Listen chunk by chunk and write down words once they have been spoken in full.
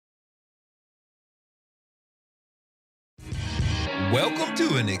Welcome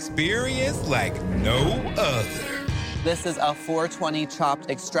to an experience like no other. This is a 420 chopped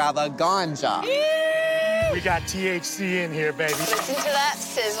extravaganza. We got THC in here, baby. Listen to that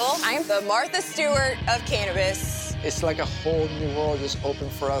sizzle. I'm the Martha Stewart of cannabis. It's like a whole new world just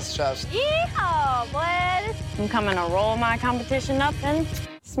opened for us chefs. Yeehaw, boys. I'm coming to roll my competition up and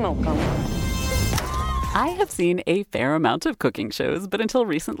smoke them. I have seen a fair amount of cooking shows, but until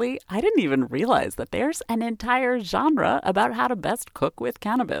recently, I didn't even realize that there's an entire genre about how to best cook with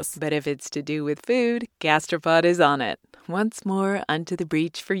cannabis. But if it's to do with food, Gastropod is on it. Once more, unto the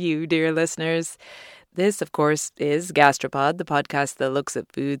breach for you, dear listeners. This, of course, is Gastropod, the podcast that looks at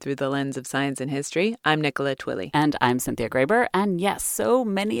food through the lens of science and history. I'm Nicola Twilley. And I'm Cynthia Graber. And yes, so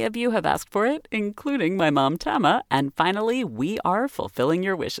many of you have asked for it, including my mom, Tama. And finally, we are fulfilling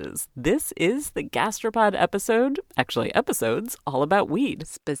your wishes. This is the Gastropod episodes all about weed.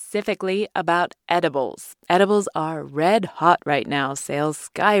 Specifically about edibles. Edibles are red hot right now. Sales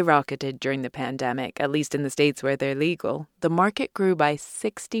skyrocketed during the pandemic, at least in the states where they're legal. The market grew by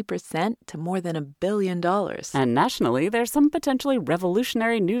 60% to more than $1 billion. And nationally, there's some potentially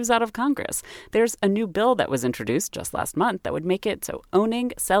revolutionary news out of Congress. There's a new bill that was introduced just last month that would make it so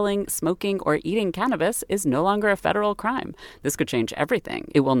owning, selling, smoking, or eating cannabis is no longer a federal crime. This could change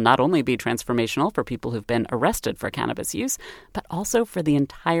everything. It will not only be transformational for people who've been arrested for cannabis use, but also for the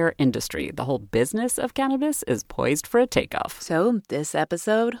entire industry. The whole business of cannabis is poised for a takeoff. So this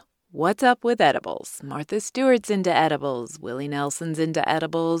episode, what's up with edibles? Martha Stewart's into edibles. Willie Nelson's into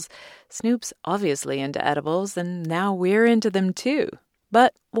edibles. Snoop's obviously into edibles, and now we're into them too.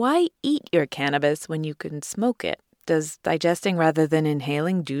 But why eat your cannabis when you can smoke it? Does digesting rather than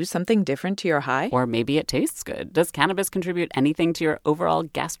inhaling do something different to your high? Or maybe it tastes good. Does cannabis contribute anything to your overall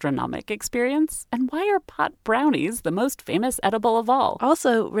gastronomic experience? And why are pot brownies the most famous edible of all?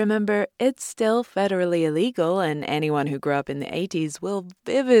 Also, remember, it's still federally illegal, and anyone who grew up in the 80s will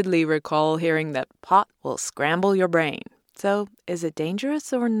vividly recall hearing that pot will scramble your brain. So, is it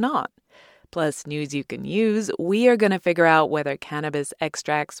dangerous or not? Plus news you can use, we are going to figure out whether cannabis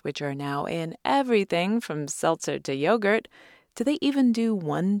extracts, which are now in everything from seltzer to yogurt, do they even do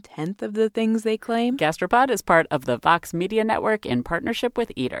 1/10 of the things they claim? Gastropod is part of the Vox Media Network in partnership with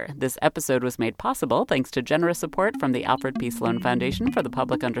Eater. This episode was made possible thanks to generous support from the Alfred P. Sloan Foundation for the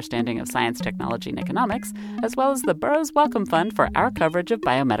Public Understanding of Science, Technology, and Economics, as well as the Burroughs Wellcome Fund for our coverage of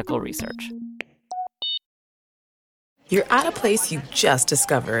biomedical research. You're at a place you just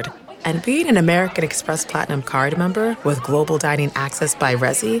discovered. And being an American Express Platinum card member with Global Dining Access by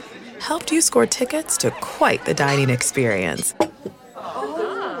Resy helped you score tickets to quite the dining experience.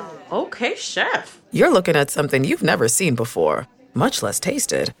 Oh, okay, chef. You're looking at something you've never seen before, much less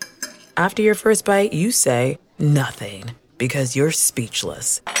tasted. After your first bite, you say nothing because you're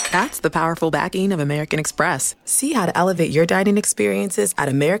speechless. That's the powerful backing of American Express. See how to elevate your dining experiences at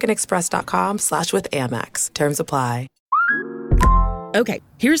americanexpress.com/withAmex. Terms apply. Okay,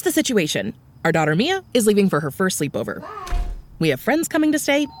 here's the situation. Our daughter Mia is leaving for her first sleepover. We have friends coming to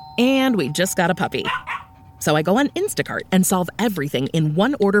stay, and we just got a puppy. So I go on Instacart and solve everything in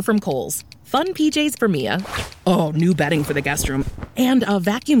one order from Kohl's. Fun PJs for Mia, new bedding for the guest room, and a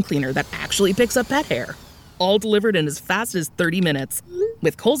vacuum cleaner that actually picks up pet hair. All delivered in as fast as 30 minutes.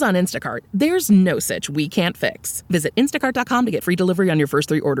 With Kohl's on Instacart, there's no such we can't fix. Visit instacart.com to get free delivery on your first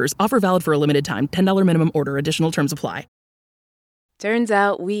 3 orders. Offer valid for a limited time. $10 minimum order. Additional terms apply. Turns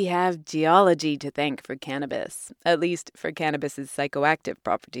out we have geology to thank for cannabis, at least for cannabis's psychoactive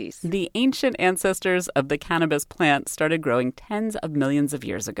properties. The ancient ancestors of the cannabis plant started growing tens of millions of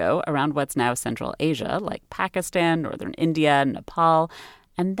years ago around what's now Central Asia, like Pakistan, northern India, Nepal.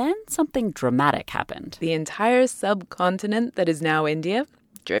 And then something dramatic happened. The entire subcontinent that is now India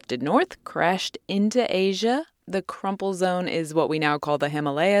drifted north, crashed into Asia. The crumple zone is what we now call the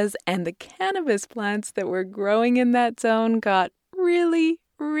Himalayas, and the cannabis plants that were growing in that zone got really,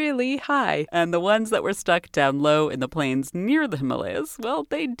 really high. And the ones that were stuck down low in the plains near the Himalayas, well,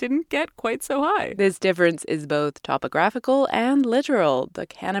 they didn't get quite so high. This difference is both topographical and literal. The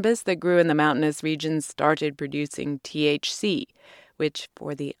cannabis that grew in the mountainous regions started producing THC, which,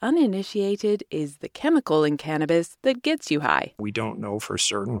 for the uninitiated, is the chemical in cannabis that gets you high. We don't know for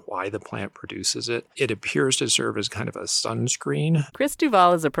certain why the plant produces it. It appears to serve as kind of a sunscreen. Chris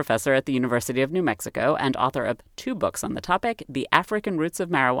Duval is a professor at the University of New Mexico and author of 2 books on the topic, The African Roots of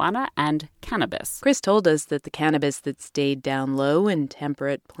Marijuana and Cannabis. Chris told us that the cannabis that stayed down low in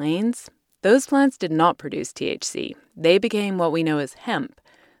temperate plains, those plants did not produce THC. They became what we know as hemp,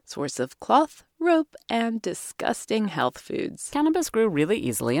 source of cloth, rope, and disgusting health foods. Cannabis grew really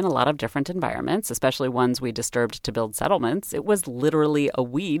easily in a lot of different environments, especially ones we disturbed to build settlements. It was literally a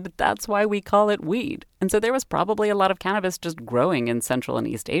weed. That's why we call it weed. And so there was probably a lot of cannabis just growing in Central and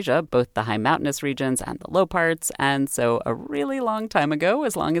East Asia, both the high mountainous regions and the low parts. And so a really long time ago,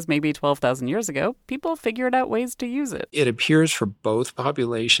 as long as maybe 12,000 years ago, people figured out ways to use it. It appears for both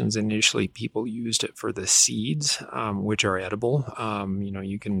populations, initially people used it for the seeds, which are edible.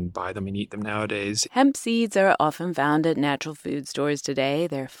 You can buy them and eat them nowadays. Hemp seeds are often found at natural food stores today.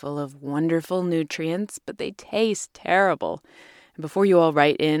 They're full of wonderful nutrients, but they taste terrible. And before you all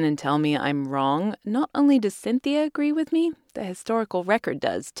write in and tell me I'm wrong, not only does Cynthia agree with me, the historical record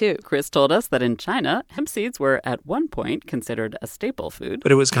does too. Chris told us that in China, hemp seeds were at one point considered a staple food.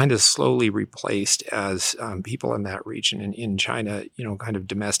 But it was kind of slowly replaced as people in that region and in China, kind of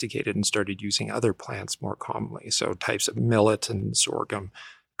domesticated and started using other plants more commonly. So types of millet and sorghum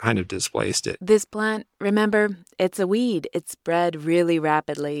kind of displaced it. This plant, remember, it's a weed. It spread really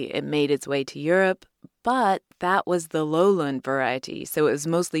rapidly. It made its way to Europe, but that was the lowland variety, so it was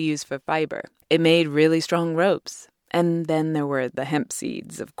mostly used for fiber. It made really strong ropes. And then there were the hemp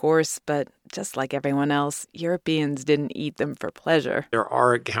seeds, of course, but just like everyone else, Europeans didn't eat them for pleasure. There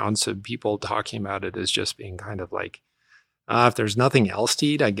are accounts of people talking about it as just being kind of like, if there's nothing else to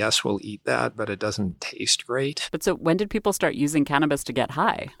eat, I guess we'll eat that, but it doesn't taste great. But so when did people start using cannabis to get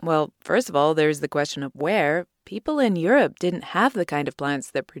high? Well, first of all, there's the question of where. People in Europe didn't have the kind of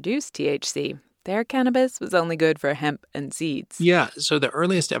plants that produce THC. Their cannabis was only good for hemp and seeds. Yeah, so the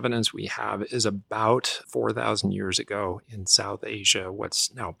earliest evidence we have is about 4,000 years ago in South Asia,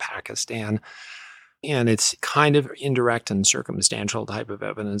 what's now Pakistan. And it's kind of indirect and circumstantial type of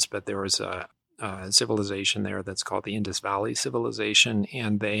evidence, but there was a civilization there that's called the Indus Valley Civilization,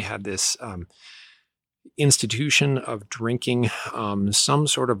 and they had this institution of drinking some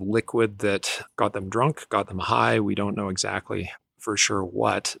sort of liquid that got them drunk, got them high. We don't know exactly for sure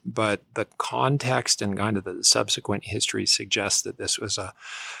what, but the context and kind of the subsequent history suggests that this was a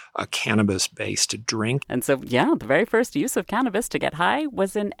cannabis-based drink. And so, the very first use of cannabis to get high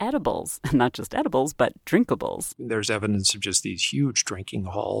was in edibles. Not just edibles, but drinkables. There's evidence of just these huge drinking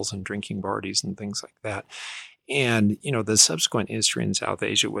halls and drinking parties and things like that. And, the subsequent history in South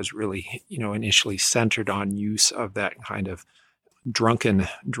Asia was really, initially centered on use of that kind of drunken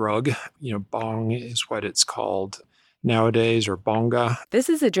drug. Bhang is what it's called nowadays, or bonga. This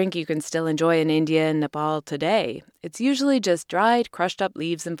is a drink you can still enjoy in India and Nepal today. It's usually just dried, crushed up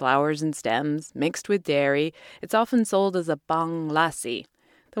leaves and flowers and stems, mixed with dairy. It's often sold as a bhang lassi.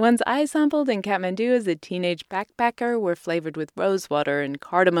 The ones I sampled in Kathmandu as a teenage backpacker were flavored with rosewater and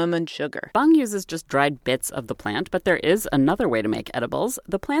cardamom and sugar. Bhang uses just dried bits of the plant, but there is another way to make edibles.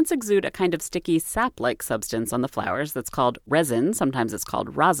 The plants exude a kind of sticky sap-like substance on the flowers that's called resin. Sometimes it's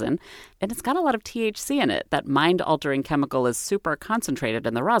called rosin. And it's got a lot of THC in it. That mind-altering chemical is super concentrated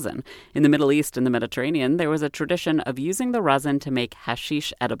in the rosin. In the Middle East and the Mediterranean, there was a tradition of using the rosin to make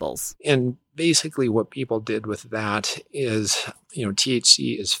hashish edibles. And basically what people did with that is,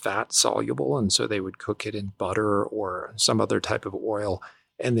 THC is fat soluble, and so they would cook it in butter or some other type of oil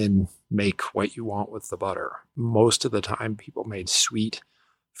and then make what you want with the butter. Most of the time, people made sweet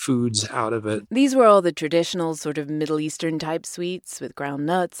foods out of it. These were all the traditional sort of Middle Eastern type sweets with ground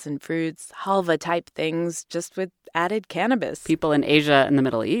nuts and fruits, halva type things, just with added cannabis. People in Asia and the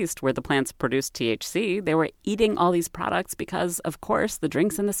Middle East, where the plants produced THC, they were eating all these products because, of course, the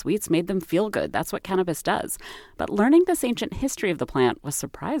drinks and the sweets made them feel good. That's what cannabis does. But learning this ancient history of the plant was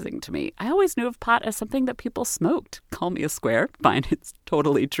surprising to me. I always knew of pot as something that people smoked. Call me a square. Fine, it's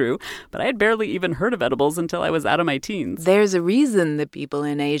totally true. But I had barely even heard of edibles until I was out of my teens. There's a reason that people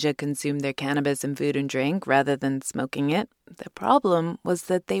in Asia consume their cannabis in food and drink rather than smoking it. The problem was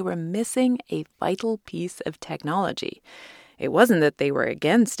that they were missing a vital piece of technology. It wasn't that they were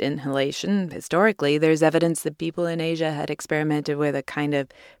against inhalation. Historically, there's evidence that people in Asia had experimented with a kind of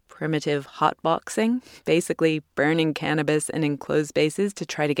primitive hotboxing, basically burning cannabis in enclosed spaces to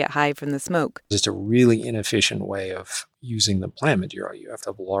try to get high from the smoke. Just a really inefficient way of using the plant material. You have to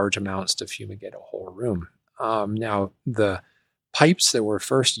have large amounts to fumigate a whole room. Now, the pipes that were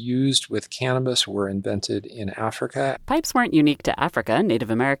first used with cannabis were invented in Africa. Pipes weren't unique to Africa. Native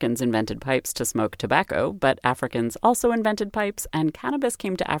Americans invented pipes to smoke tobacco, but Africans also invented pipes, and cannabis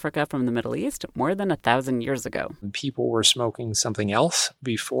came to Africa from the Middle East more than 1,000 years ago. People were smoking something else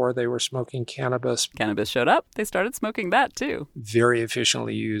before they were smoking cannabis. Cannabis showed up. They started smoking that, too. Very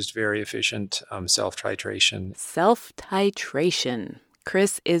efficiently used, very efficient self-titration. Self-titration.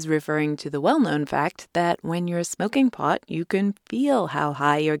 Chris is referring to the well-known fact that when you're smoking pot, you can feel how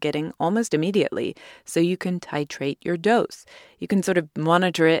high you're getting almost immediately, so you can titrate your dose. You can sort of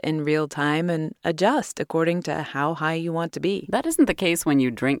monitor it in real time and adjust according to how high you want to be. That isn't the case when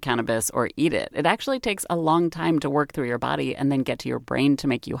you drink cannabis or eat it. It actually takes a long time to work through your body and then get to your brain to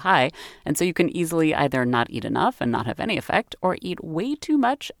make you high, and so you can easily either not eat enough and not have any effect, or eat way too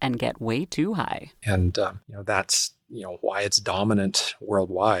much and get way too high. And, that's why it's dominant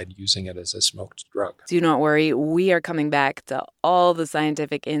worldwide, using it as a smoked drug. Do not worry, we are coming back to all the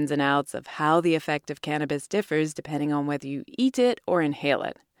scientific ins and outs of how the effect of cannabis differs depending on whether you eat it or inhale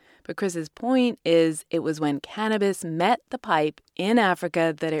it. But Chris's point is it was when cannabis met the pipe in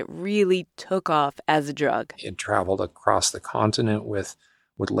Africa that it really took off as a drug. It traveled across the continent with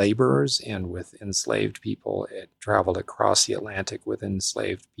laborers and with enslaved people. It traveled across the Atlantic with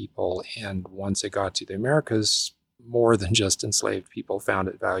enslaved people. And once it got to the Americas, more than just enslaved people found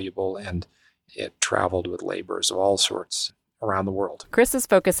it valuable, and it traveled with laborers of all sorts around the world. Chris is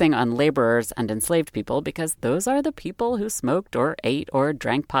focusing on laborers and enslaved people because those are the people who smoked or ate or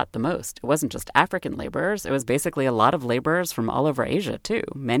drank pot the most. It wasn't just African laborers. It was basically a lot of laborers from all over Asia, too.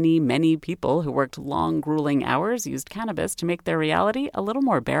 Many, many people who worked long, grueling hours used cannabis to make their reality a little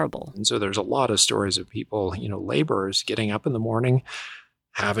more bearable. And so there's a lot of stories of people, laborers getting up in the morning,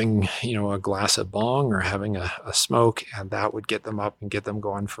 having, a glass of bong or having a smoke, and that would get them up and get them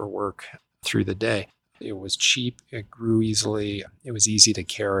going for work through the day. It was cheap. It grew easily. It was easy to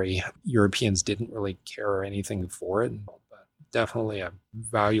carry. Europeans didn't really care anything for it, but definitely a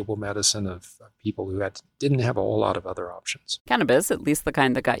valuable medicine of people who didn't have a whole lot of other options. Cannabis, at least the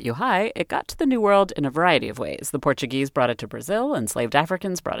kind that got you high, it got to the New World in a variety of ways. The Portuguese brought it to Brazil, enslaved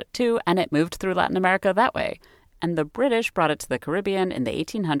Africans brought it too, and it moved through Latin America that way. And the British brought it to the Caribbean in the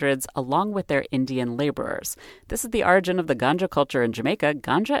 1800s along with their Indian laborers. This is the origin of the ganja culture in Jamaica.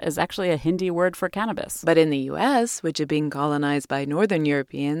 Ganja is actually a Hindi word for cannabis. But in the U.S., which had been colonized by Northern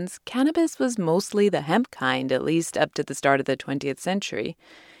Europeans, cannabis was mostly the hemp kind, at least up to the start of the 20th century.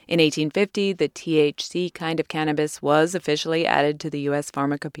 In 1850, the THC kind of cannabis was officially added to the U.S.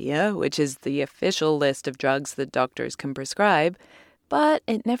 Pharmacopoeia, which is the official list of drugs that doctors can prescribe. But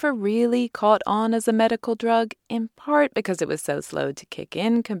it never really caught on as a medical drug, in part because it was so slow to kick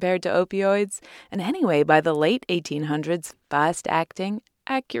in compared to opioids. And anyway, by the late 1800s, fast-acting,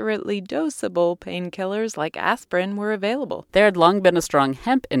 accurately dosable painkillers like aspirin were available. There had long been a strong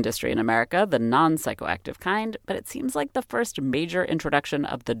hemp industry in America, the non-psychoactive kind, but it seems like the first major introduction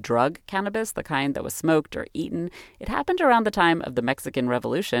of the drug cannabis, the kind that was smoked or eaten, it happened around the time of the Mexican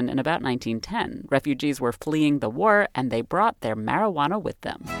Revolution in about 1910. Refugees were fleeing the war, and they brought their marijuana with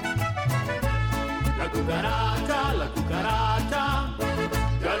them. La cucaracha, la cucaracha,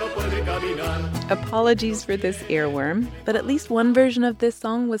 ya no puede caminar. Apologies for this earworm, but at least one version of this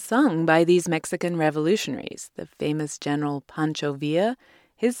song was sung by these Mexican revolutionaries. The famous General Pancho Villa.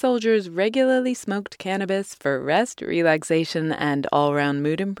 His soldiers regularly smoked cannabis for rest, relaxation, and all-round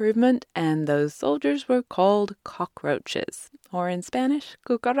mood improvement, and those soldiers were called cockroaches, or in Spanish,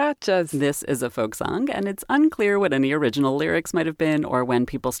 cucarachas. This is a folk song, and it's unclear what any original lyrics might have been or when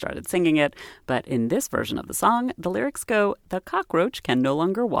people started singing it, but in this version of the song, the lyrics go, "The cockroach can no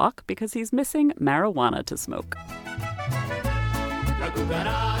longer walk because he's missing marijuana to smoke." La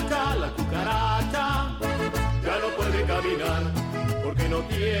cucaracha, ya no puede caminar. Porque no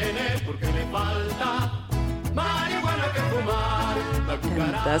tiene, porque le falta marihuana que fumar.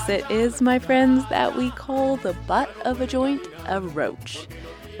 And thus it is, my friends, that we call the butt of a joint a roach.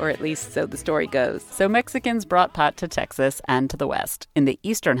 Or at least so the story goes. So Mexicans brought pot to Texas and to the West. In the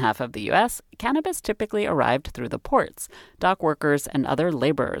eastern half of the U.S., cannabis typically arrived through the ports. Dock workers and other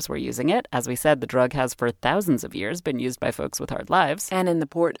laborers were using it. As we said, the drug has for thousands of years been used by folks with hard lives. And in the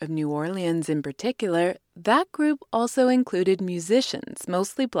port of New Orleans in particular, that group also included musicians,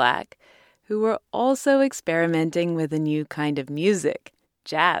 mostly black, who were also experimenting with a new kind of music,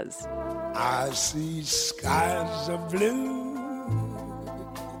 jazz. I see skies of blue,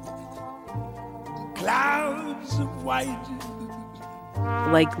 clouds of white.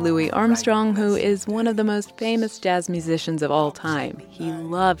 Like Louis Armstrong, who is one of the most famous jazz musicians of all time. He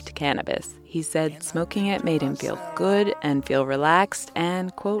loved cannabis. He said smoking it made him feel good and feel relaxed,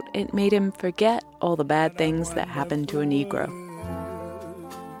 and, quote, it made him forget all the bad things that happened to a Negro.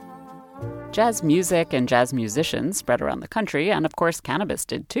 Jazz music and jazz musicians spread around the country, and of course cannabis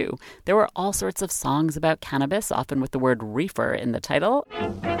did too. There were all sorts of songs about cannabis, often with the word reefer in the title.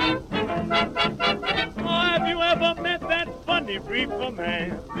 Have you ever met that funny reefer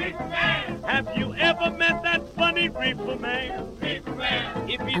man? Have you ever met that funny reefer man?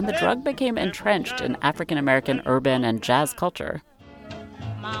 And the drug became entrenched in African-American urban and jazz culture.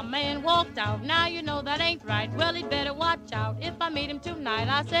 My man walked out. Now you know that ain't right. Well, he'd better watch out if I meet him tonight.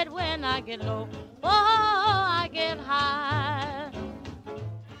 I said when I get low, oh, I get high.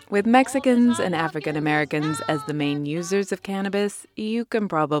 With Mexicans and African Americans as the main users of cannabis, you can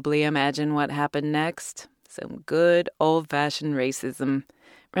probably imagine what happened next. Some good old-fashioned racism.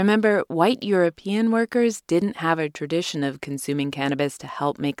 Remember, white European workers didn't have a tradition of consuming cannabis to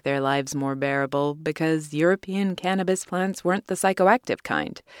help make their lives more bearable because European cannabis plants weren't the psychoactive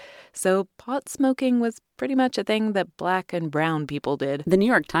kind. So pot smoking was pretty much a thing that black and brown people did. The New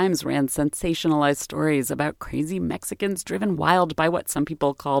York Times ran sensationalized stories about crazy Mexicans driven wild by what some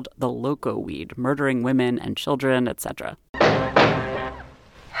people called the loco weed, murdering women and children, etc.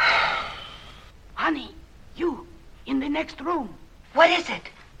 Honey, you, in the next room. What is it?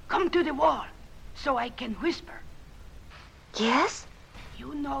 Come to the wall, so I can whisper. Yes?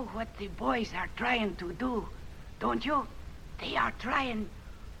 You know what the boys are trying to do, don't you? They are trying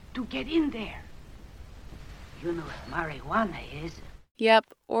to get in there. You know what marijuana is. Yep,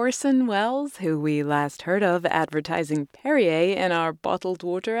 Orson Welles, who we last heard of advertising Perrier in our bottled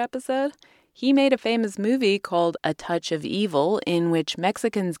water episode, he made a famous movie called A Touch of Evil in which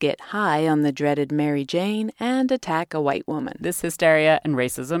Mexicans get high on the dreaded Mary Jane and attack a white woman. This hysteria and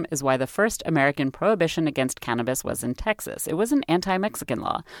racism is why the first American prohibition against cannabis was in Texas. It was an anti-Mexican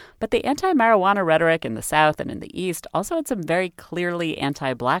law. But the anti-marijuana rhetoric in the South and in the East also had some very clearly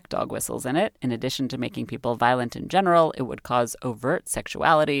anti-black dog whistles in it. In addition to making people violent in general, it would cause overt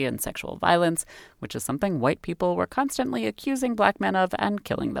sexuality and sexual violence, which is something white people were constantly accusing black men of and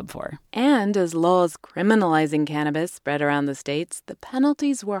killing them for. And as laws criminalizing cannabis spread around the states, the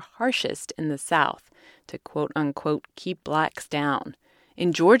penalties were harshest in the South to quote-unquote keep blacks down.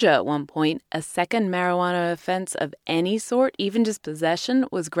 In Georgia at one point, a second marijuana offense of any sort, even just possession,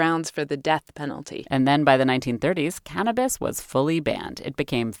 was grounds for the death penalty. And then by the 1930s, cannabis was fully banned. It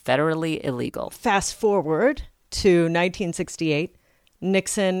became federally illegal. Fast forward to 1968,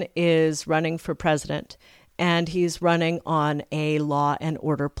 Nixon is running for president. And he's running on a law and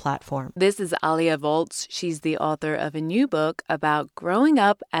order platform. This is Alia Volz. She's the author of a new book about growing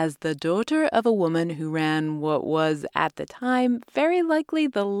up as the daughter of a woman who ran what was, at the time, very likely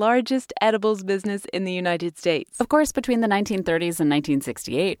the largest edibles business in the United States. Of course, between the 1930s and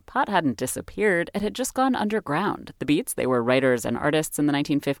 1968, pot hadn't disappeared. It had just gone underground. The Beats, they were writers and artists in the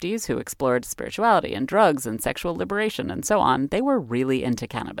 1950s who explored spirituality and drugs and sexual liberation and so on. They were really into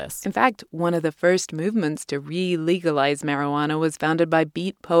cannabis. In fact, one of the first movements to re-legalize marijuana was founded by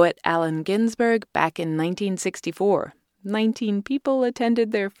Beat poet Allen Ginsberg back in 1964. 19 people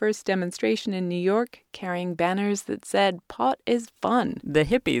attended their first demonstration in New York, carrying banners that said, "Pot is fun." The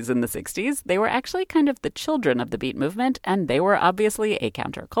hippies in the 60s, they were actually kind of the children of the Beat movement, and they were obviously a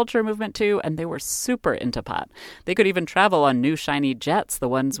counterculture movement too, and they were super into pot. They could even travel on new shiny jets, the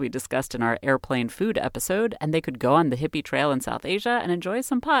ones we discussed in our airplane food episode, and they could go on the hippie trail in South Asia and enjoy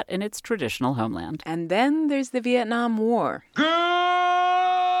some pot in its traditional homeland. And then there's the Vietnam War. Good morning,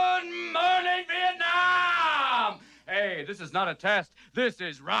 Vietnam! Hey, this is not a test. This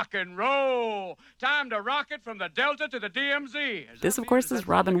is rock and roll. Time to rock it from the Delta to the DMZ. This, of course, is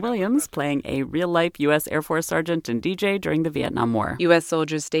Robin Williams playing a real-life U.S. Air Force sergeant and DJ during the Vietnam War. U.S.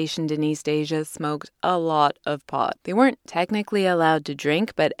 soldiers stationed in East Asia smoked a lot of pot. They weren't technically allowed to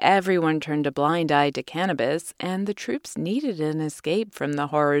drink, but everyone turned a blind eye to cannabis, and the troops needed an escape from the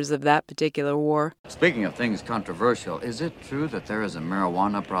horrors of that particular war. Speaking of things controversial, is it true that there is a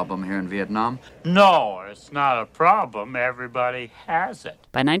marijuana problem here in Vietnam? No, it's not a problem. Everybody has it.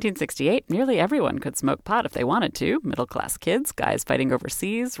 By 1968, nearly everyone could smoke pot if they wanted to. Middle-class kids, guys fighting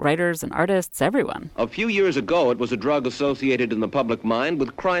overseas, writers and artists, everyone. A few years ago, it was a drug associated in the public mind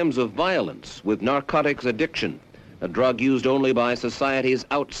with crimes of violence, with narcotics addiction. A drug used only by society's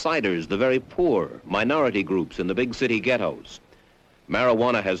outsiders, the very poor, minority groups in the big city ghettos.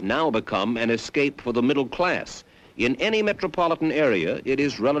 Marijuana has now become an escape for the middle class. In any metropolitan area, it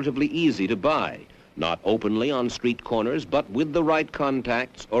is relatively easy to buy. Not openly on street corners, but with the right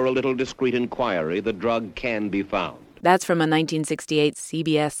contacts or a little discreet inquiry, the drug can be found. That's from a 1968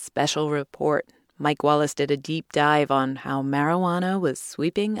 CBS special report. Mike Wallace did a deep dive on how marijuana was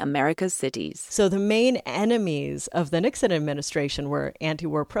sweeping America's cities. So the main enemies of the Nixon administration were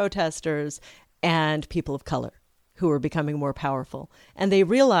anti-war protesters and people of color who were becoming more powerful. And they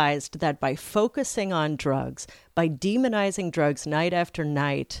realized that by focusing on drugs, by demonizing drugs night after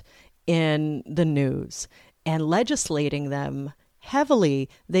night in the news and legislating them heavily,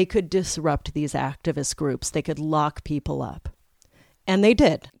 they could disrupt these activist groups. They could lock people up. And they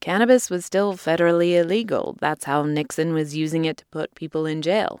did. Cannabis was still federally illegal. That's how Nixon was using it to put people in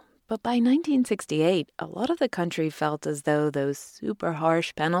jail. But by 1968, a lot of the country felt as though those super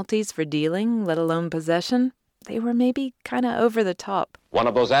harsh penalties for dealing, let alone possession, they were maybe kind of over the top. One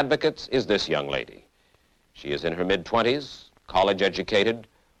of those advocates is this young lady. She is in her mid-20s, college-educated,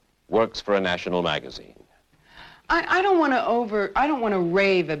 works for a national magazine. I don't want to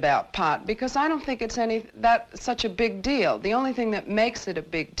rave about pot because I don't think it's such a big deal. The only thing that makes it a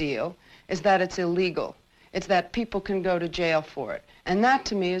big deal is that it's illegal. It's that people can go to jail for it. And that,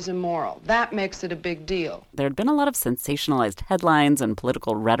 to me, is immoral. That makes it a big deal. There had been a lot of sensationalized headlines and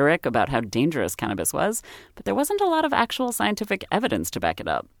political rhetoric about how dangerous cannabis was, but there wasn't a lot of actual scientific evidence to back it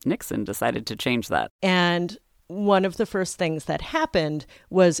up. Nixon decided to change that. And one of the first things that happened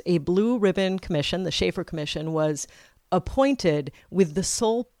was a blue ribbon commission, the Schaefer Commission, was appointed with the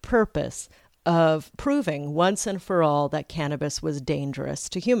sole purpose of proving once and for all that cannabis was dangerous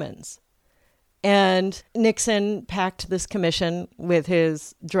to humans. And Nixon packed this commission with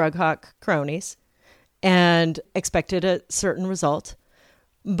his drug hawk cronies and expected a certain result.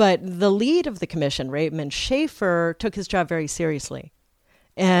 But the lead of the commission, Raymond Schaefer, took his job very seriously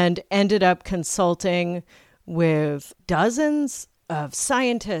and ended up consulting with dozens of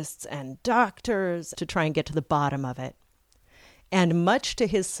scientists and doctors to try and get to the bottom of it. And much to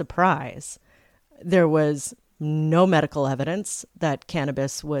his surprise, there was no medical evidence that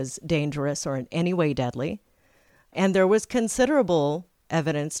cannabis was dangerous or in any way deadly. And there was considerable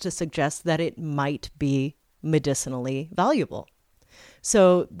evidence to suggest that it might be medicinally valuable.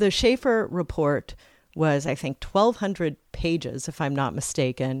 So the Schaefer report was, I think, 1,200 pages, if I'm not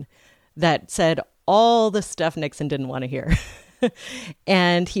mistaken, that said all the stuff Nixon didn't want to hear.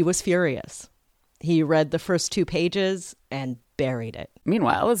 And he was furious. He read the first 2 pages and buried it.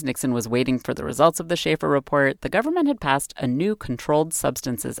 Meanwhile, as Nixon was waiting for the results of the Schaefer report, the government had passed a new Controlled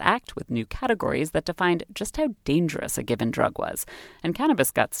Substances Act with new categories that defined just how dangerous a given drug was. And cannabis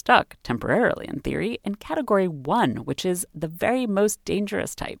got stuck, temporarily in theory, in Category 1, which is the very most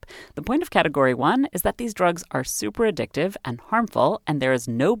dangerous type. The point of Category 1 is that these drugs are super addictive and harmful, and there is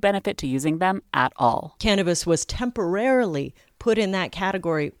no benefit to using them at all. Cannabis was temporarily put in that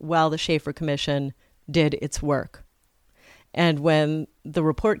category while the Schaefer Commission did its work. And when the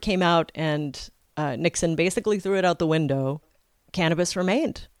report came out and Nixon basically threw it out the window, cannabis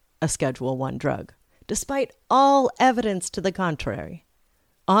remained a Schedule I drug, despite all evidence to the contrary.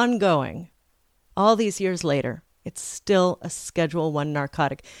 Ongoing, all these years later, it's still a Schedule I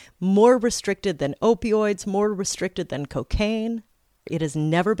narcotic, more restricted than opioids, more restricted than cocaine. It has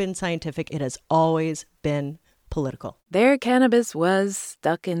never been scientific. It has always been political. There cannabis was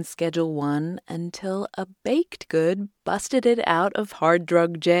stuck in Schedule I until a baked good busted it out of hard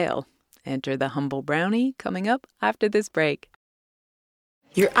drug jail. Enter the humble brownie coming up after this break.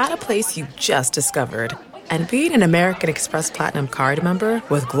 You're at a place you just discovered. And being an American Express Platinum card member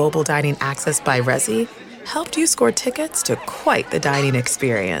with Global Dining Access by Resy helped you score tickets to quite the dining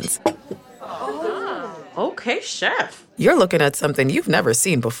experience. Oh, okay, chef. You're looking at something you've never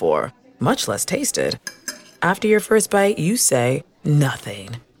seen before, much less tasted. After your first bite, you say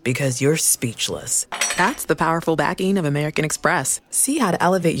nothing because you're speechless. That's the powerful backing of American Express. See how to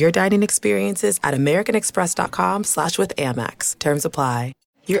elevate your dining experiences at americanexpress.com/withAmex. Terms apply.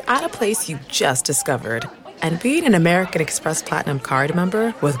 You're at a place you just discovered. And being an American Express Platinum card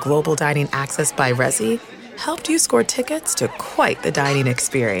member with Global Dining Access by Resy helped you score tickets to quite the dining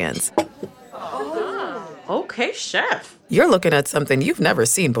experience. Oh, okay, chef. You're looking at something you've never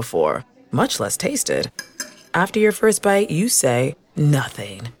seen before, much less tasted. After your first bite, you say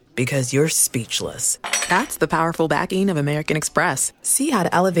nothing because you're speechless. That's the powerful backing of American Express. See how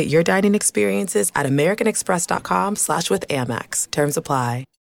to elevate your dining experiences at americanexpress.com/withAmex. Terms apply.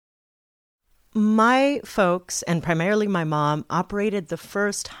 My folks, and primarily my mom, operated the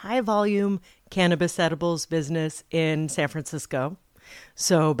first high-volume cannabis edibles business in San Francisco.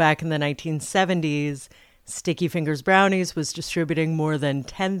 So back in the 1970s, Sticky Fingers Brownies was distributing more than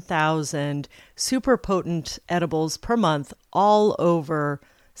 10,000 super potent edibles per month all over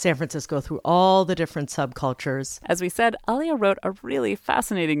San Francisco through all the different subcultures. As we said, Alia wrote a really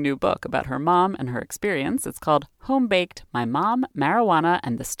fascinating new book about her mom and her experience. It's called Home Baked: My Mom, Marijuana,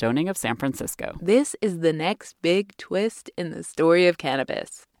 and the Stoning of San Francisco. This is the next big twist in the story of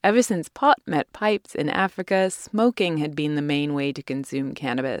cannabis. Ever since pot met pipes in Africa, smoking had been the main way to consume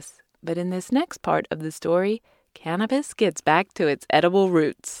cannabis. But in this next part of the story, cannabis gets back to its edible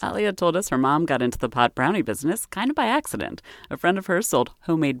roots. Alia told us her mom got into the pot brownie business kind of by accident. A friend of hers sold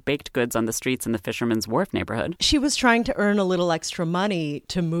homemade baked goods on the streets in the Fisherman's Wharf neighborhood. She was trying to earn a little extra money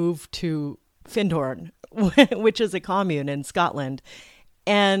to move to Findhorn, which is a commune in Scotland.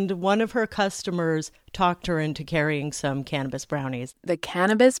 And one of her customers talked her into carrying some cannabis brownies. The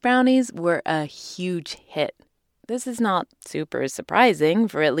cannabis brownies were a huge hit. This is not super surprising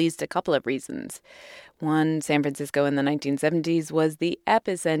for at least a couple of reasons. One, San Francisco in the 1970s was the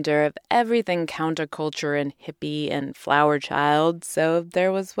epicenter of everything counterculture and hippie and flower child, so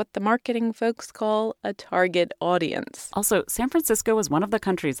there was what the marketing folks call a target audience. Also, San Francisco was one of the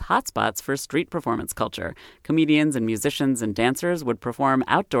country's hotspots for street performance culture. Comedians and musicians and dancers would perform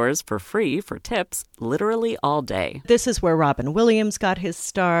outdoors for free for tips literally all day. This is where Robin Williams got his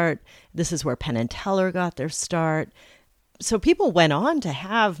start. This is where Penn and Teller got their start. So people went on to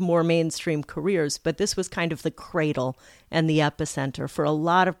have more mainstream careers, but this was kind of the cradle and the epicenter for a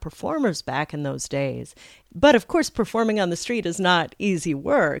lot of performers back in those days. But of course, performing on the street is not easy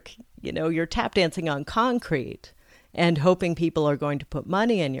work. You know, you're tap dancing on concrete and hoping people are going to put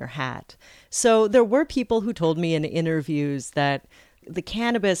money in your hat. So there were people who told me in interviews that the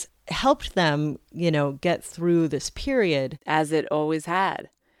cannabis helped them, you know, get through this period. As it always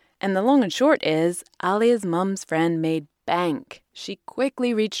had. And the long and short is, Alia's mom's friend made bank. She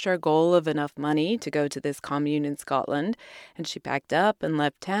quickly reached her goal of enough money to go to this commune in Scotland, and she packed up and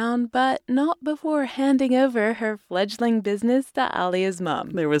left town, but not before handing over her fledgling business to Alia's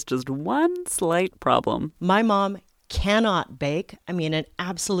mom. There was just one slight problem. My mom cannot bake. I mean, an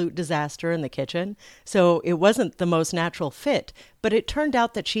absolute disaster in the kitchen. So it wasn't the most natural fit, but it turned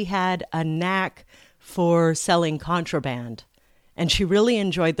out that she had a knack for selling contraband, and she really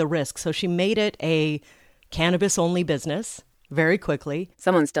enjoyed the risk. So she made it a cannabis-only business very quickly.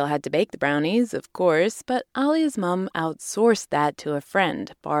 Someone still had to bake the brownies, of course, but Alia's mom outsourced that to a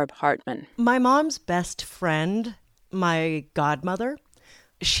friend, Barb Hartman. My mom's best friend, my godmother,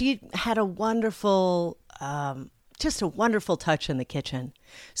 she had a wonderful, just a wonderful touch in the kitchen.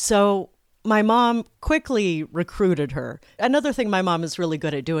 So my mom quickly recruited her. Another thing my mom is really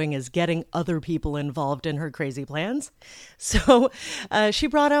good at doing is getting other people involved in her crazy plans. So she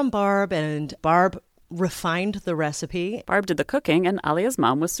brought on Barb, and Barb refined the recipe. Barb did the cooking, and Alia's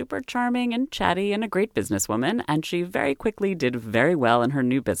mom was super charming and chatty and a great businesswoman, and she very quickly did very well in her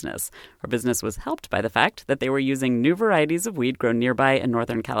new business. Her business was helped by the fact that they were using new varieties of weed grown nearby in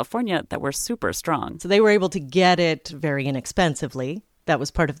Northern California that were super strong. So they were able to get it very inexpensively. That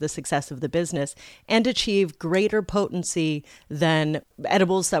was part of the success of the business, and achieve greater potency than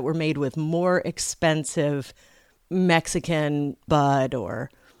edibles that were made with more expensive Mexican bud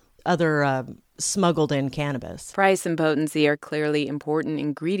or other smuggled in cannabis. Price and potency are clearly important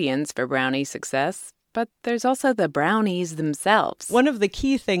ingredients for brownie success, but there's also the brownies themselves. One of the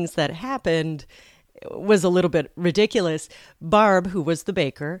key things that happened was a little bit ridiculous. Barb, who was the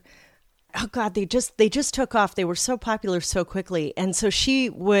baker, oh God, they just took off. They were so popular so quickly. And so she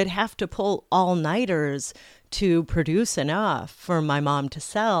would have to pull all-nighters to produce enough for my mom to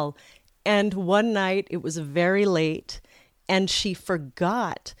sell. And one night, it was very late, and she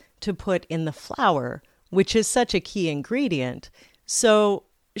forgot to put in the flour, which is such a key ingredient. So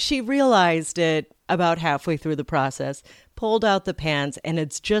she realized it about halfway through the process, pulled out the pans, and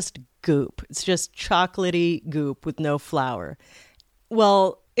it's just goop. It's just chocolatey goop with no flour.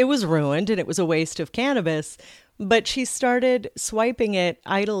 Well, it was ruined, and it was a waste of cannabis, but she started swiping it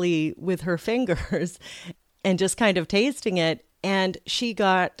idly with her fingers and just kind of tasting it, and she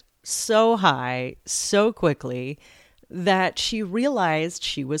got so high so quickly that she realized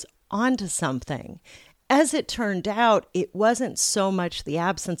she was onto something. As it turned out, it wasn't so much the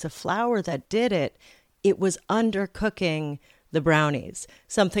absence of flour that did it. It was undercooking the brownies.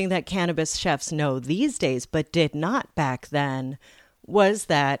 Something that cannabis chefs know these days, but did not back then, was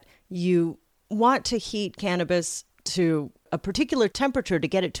that you want to heat cannabis to a particular temperature to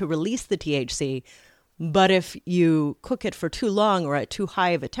get it to release the THC. But if you cook it for too long or at too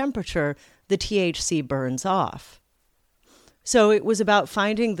high of a temperature, the THC burns off. So it was about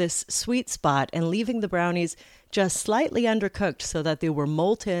finding this sweet spot and leaving the brownies just slightly undercooked so that they were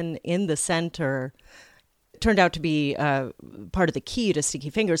molten in the center. It turned out to be part of the key to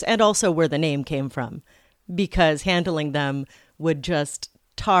Sticky Fingers, and also where the name came from, because handling them would just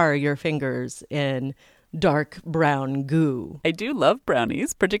tar your fingers in dark brown goo. I do love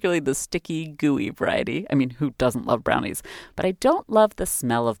brownies, particularly the sticky, gooey variety. I mean, who doesn't love brownies? But I don't love the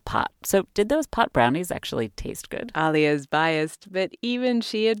smell of pot. So did those pot brownies actually taste good? Alia's biased, but even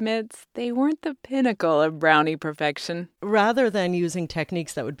she admits they weren't the pinnacle of brownie perfection. Rather than using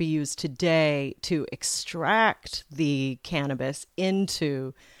techniques that would be used today to extract the cannabis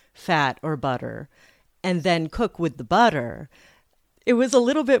into fat or butter and then cook with the butter, it was a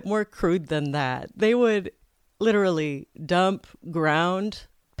little bit more crude than that. They would literally dump ground,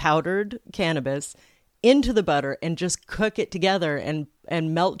 powdered cannabis into the butter and just cook it together and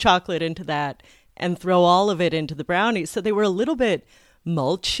melt chocolate into that and throw all of it into the brownies. So they were a little bit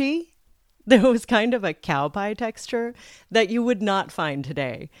mulchy. There was kind of a cow pie texture that you would not find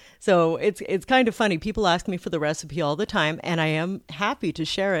today. So it's kind of funny. People ask me for the recipe all the time, and I am happy to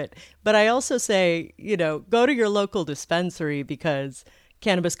share it. But I also say, go to your local dispensary, because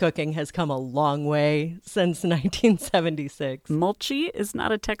cannabis cooking has come a long way since 1976. Mulchy is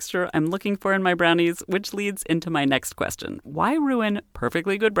not a texture I'm looking for in my brownies, which leads into my next question. Why ruin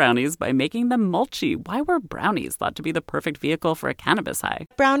perfectly good brownies by making them mulchy? Why were brownies thought to be the perfect vehicle for a cannabis high?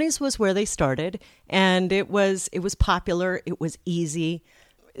 Brownies was where they started, and it was popular. It was easy.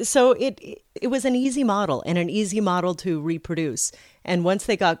 So it was an easy model, and an easy model to reproduce. And once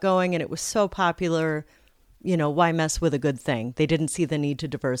they got going and it was so popular, why mess with a good thing? They didn't see the need to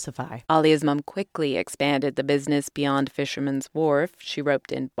diversify. Alia's mom quickly expanded the business beyond Fisherman's Wharf. She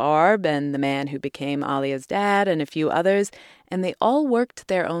roped in Barb and the man who became Alia's dad and a few others, and they all worked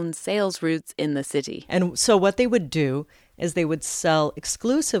their own sales routes in the city. And so what they would do is they would sell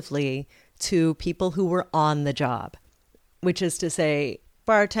exclusively to people who were on the job, which is to say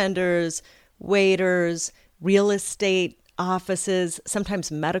bartenders, waiters, real estate offices,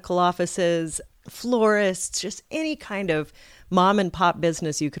 sometimes medical offices, florists, just any kind of mom and pop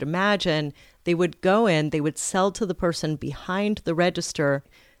business you could imagine. They would go in, they would sell to the person behind the register.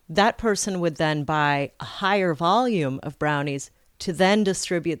 That person would then buy a higher volume of brownies to then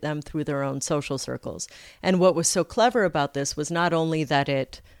distribute them through their own social circles. And what was so clever about this was not only that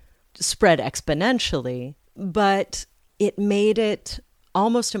it spread exponentially, but it made it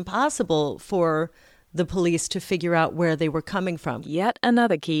almost impossible for the police to figure out where they were coming from. Yet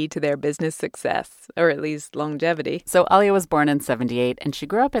another key to their business success, or at least longevity. So Alia was born in 1978, and she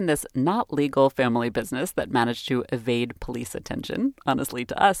grew up in this not legal family business that managed to evade police attention. Honestly,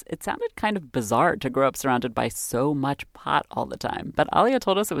 to us, it sounded kind of bizarre to grow up surrounded by so much pot all the time. But Alia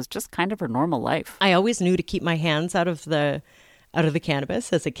told us it was just kind of her normal life. I always knew to keep my hands out of the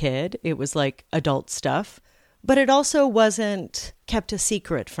cannabis as a kid. It was like adult stuff. But it also wasn't kept a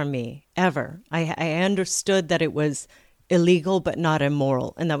secret from me, ever. I understood that it was illegal but not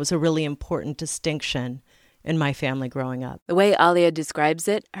immoral, and that was a really important distinction in my family growing up. The way Alia describes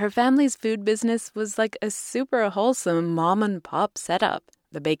it, her family's food business was like a super wholesome mom-and-pop setup.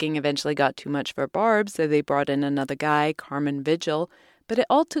 The baking eventually got too much for Barb, so they brought in another guy, Carmen Vigil, but it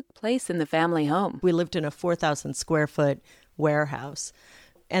all took place in the family home. We lived in a 4,000-square-foot warehouse.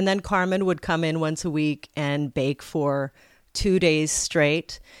 And then Carmen would come in once a week and bake for 2 days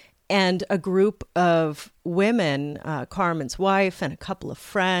straight. And a group of women, Carmen's wife and a couple of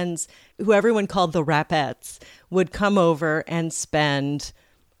friends, who everyone called the Rapettes, would come over and spend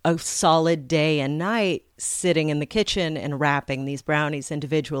a solid day and night sitting in the kitchen and wrapping these brownies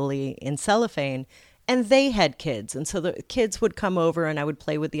individually in cellophane. And they had kids. And so the kids would come over and I would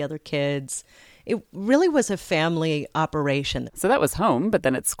play with the other kids. It really was a family operation. So that was home, but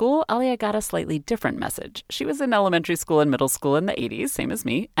then at school, Alia got a slightly different message. She was in elementary school and middle school in the 80s, same as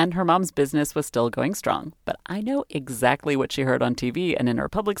me, and her mom's business was still going strong. But I know exactly what she heard on TV, and in her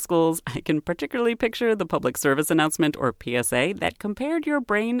public schools, I can particularly picture the public service announcement, or PSA, that compared your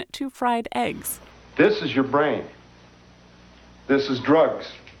brain to fried eggs. This is your brain. This is drugs.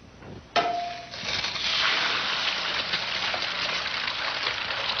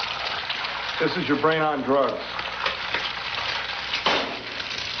 This is your brain on drugs.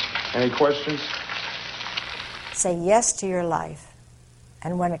 Any questions? Say yes to your life.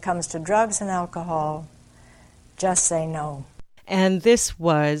 And when it comes to drugs and alcohol, just say no. And this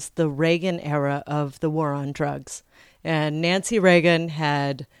was the Reagan era of the war on drugs. And Nancy Reagan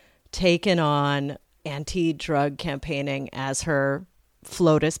had taken on anti-drug campaigning as her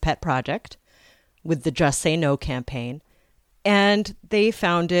FLOTUS pet project with the Just Say No campaign. And they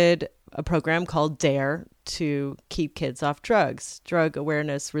founded a program called DARE to keep kids off drugs, drug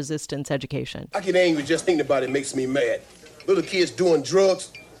awareness, resistance, education. I get angry just thinking about it makes me mad. Little kids doing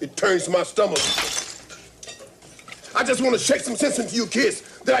drugs, it turns my stomach. I just want to shake some sense into you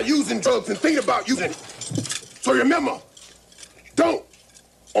kids that are using drugs and thinking about using it. So remember, don't,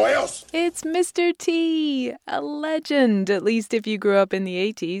 or else. It's Mr. T, a legend, at least if you grew up in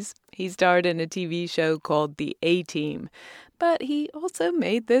the 80s. He starred in a TV show called The A-Team. But he also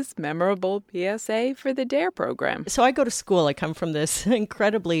made this memorable PSA for the DARE program. So I go to school. I come from this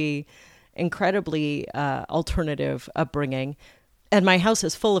incredibly alternative upbringing. And my house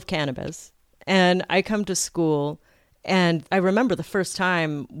is full of cannabis. And I come to school And I remember the first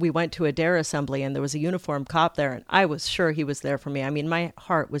time we went to a DARE assembly and there was a uniformed cop there, and I was sure he was there for me. I mean, my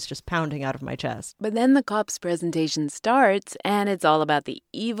heart was just pounding out of my chest. But then the cop's presentation starts, and it's all about the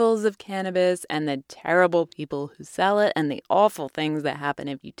evils of cannabis and the terrible people who sell it and the awful things that happen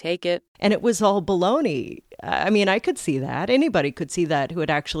if you take it. And it was all baloney. I mean, I could see that. Anybody could see that who had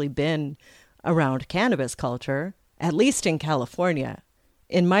actually been around cannabis culture, at least in California.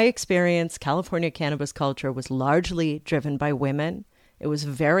 In my experience, California cannabis culture was largely driven by women. It was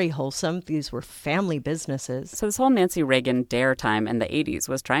very wholesome. These were family businesses. So this whole Nancy Reagan DARE time in the 80s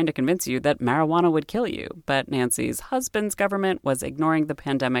was trying to convince you that marijuana would kill you. But Nancy's husband's government was ignoring the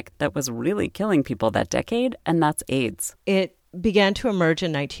pandemic that was really killing people that decade, and that's AIDS. It began to emerge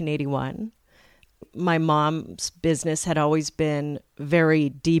in 1981. My mom's business had always been very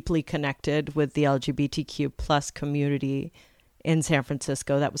deeply connected with the LGBTQ plus community in San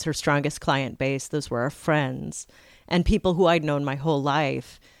Francisco. That was her strongest client base. Those were our friends. And people who I'd known my whole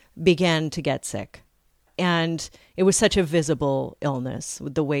life began to get sick. And it was such a visible illness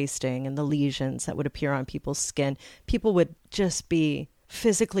with the wasting and the lesions that would appear on people's skin. People would just be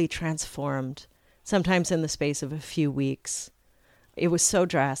physically transformed, sometimes in the space of a few weeks. It was so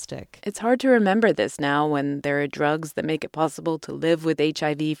drastic. It's hard to remember this now when there are drugs that make it possible to live with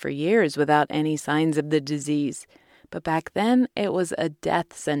HIV for years without any signs of the disease. But back then, it was a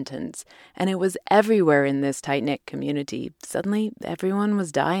death sentence, and it was everywhere in this tight-knit community. Suddenly, everyone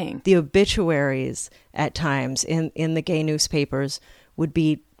was dying. The obituaries at times in the gay newspapers would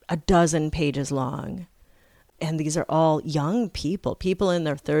be 12 pages long. And these are all young people in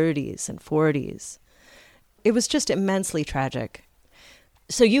their 30s and 40s. It was just immensely tragic.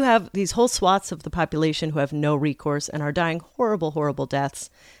 So you have these whole swaths of the population who have no recourse and are dying horrible, horrible deaths.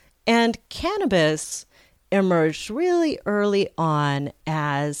 And cannabis emerged really early on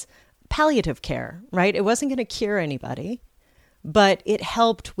as palliative care, right? It wasn't going to cure anybody, but it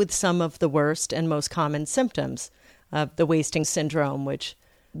helped with some of the worst and most common symptoms of the wasting syndrome, which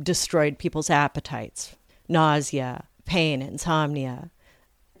destroyed people's appetites, nausea, pain, insomnia.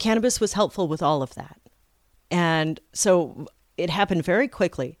 Cannabis was helpful with all of that. And so it happened very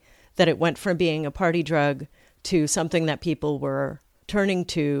quickly that it went from being a party drug to something that people were turning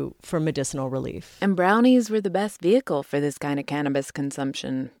to for medicinal relief. And brownies were the best vehicle for this kind of cannabis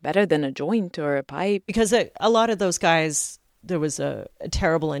consumption, better than a joint or a pipe. Because a lot of those guys, there was a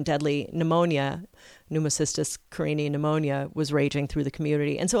terrible and deadly pneumonia, pneumocystis carinii pneumonia, was raging through the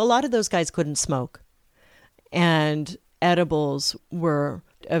community. And so a lot of those guys couldn't smoke. And edibles were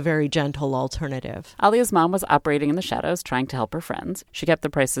a very gentle alternative. Alia's mom was operating in the shadows, trying to help her friends. She kept the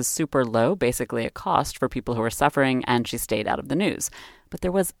prices super low, basically a cost for people who were suffering, and she stayed out of the news. But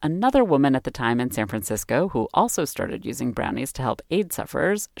there was another woman at the time in San Francisco who also started using brownies to help AIDS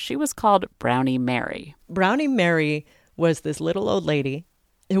sufferers. She was called Brownie Mary. Brownie Mary was this little old lady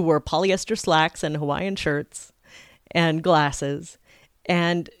who wore polyester slacks and Hawaiian shirts and glasses.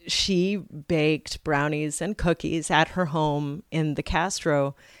 And she baked brownies and cookies at her home in the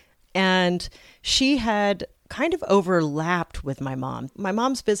Castro. And she had kind of overlapped with my mom. My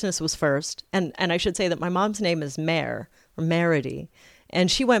mom's business was first. And I should say that my mom's name is Mare, or Meredy. And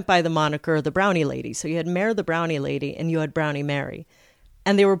she went by the moniker the Brownie Lady. So you had Mare the Brownie Lady and you had Brownie Mary.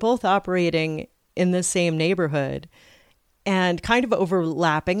 And they were both operating in the same neighborhood and kind of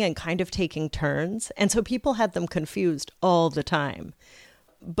overlapping and kind of taking turns. And so people had them confused all the time.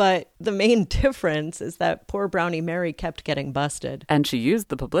 But the main difference is that poor Brownie Mary kept getting busted. And she used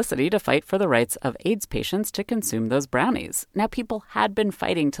the publicity to fight for the rights of AIDS patients to consume those brownies. Now, people had been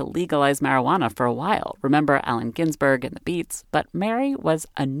fighting to legalize marijuana for a while. Remember Allen Ginsberg and the Beats? But Mary was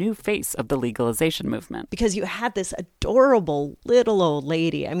a new face of the legalization movement. Because you had this adorable little old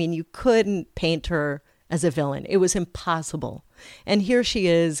lady. I mean, you couldn't paint her as a villain. It was impossible. And here she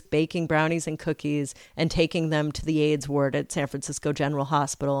is baking brownies and cookies and taking them to the AIDS ward at San Francisco General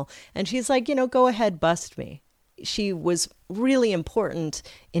Hospital. And she's like, go ahead, bust me. She was really important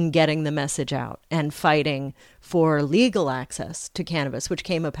in getting the message out and fighting for legal access to cannabis, which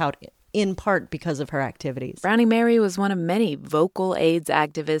came about in part because of her activities. Brownie Mary was one of many vocal AIDS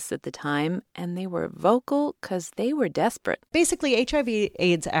activists at the time, and they were vocal because they were desperate. Basically,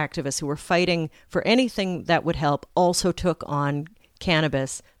 HIV/AIDS activists who were fighting for anything that would help also took on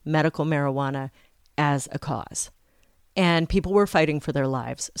cannabis, medical marijuana, as a cause. And people were fighting for their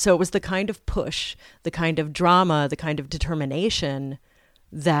lives. So it was the kind of push, the kind of drama, the kind of determination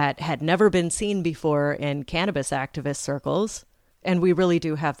that had never been seen before in cannabis activist circles. And we really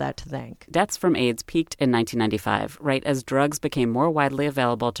do have that to thank. Deaths from AIDS peaked in 1995, right as drugs became more widely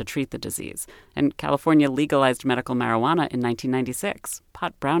available to treat the disease. And California legalized medical marijuana in 1996.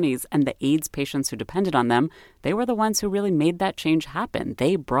 Pot brownies and the AIDS patients who depended on them, they were the ones who really made that change happen.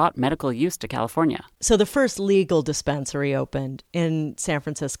 They brought medical use to California. So the first legal dispensary opened in San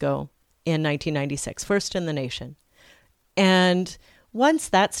Francisco in 1996, first in the nation. And once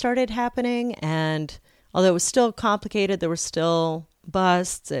that started happening, and although it was still complicated, there were still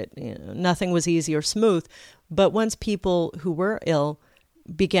busts, nothing was easy or smooth. But once people who were ill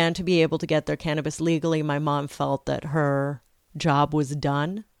began to be able to get their cannabis legally, my mom felt that her job was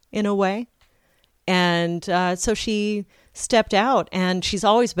done in a way. And so she stepped out, and she's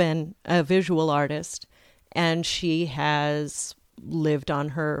always been a visual artist, and she has lived on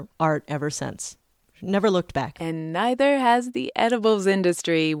her art ever since. Never looked back. And neither has the edibles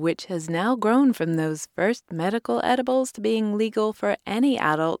industry, which has now grown from those first medical edibles to being legal for any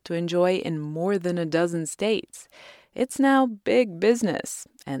adult to enjoy in more than a dozen states. It's now big business,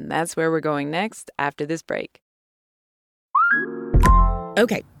 and that's where we're going next after this break.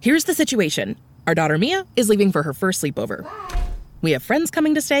 Okay, here's the situation. Our daughter Mia is leaving for her first sleepover. We have friends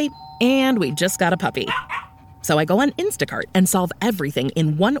coming to stay, and we just got a puppy. So I go on Instacart and solve everything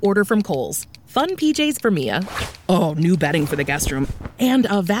in one order from Kohl's. Fun PJs for Mia. Oh, new bedding for the guest room. And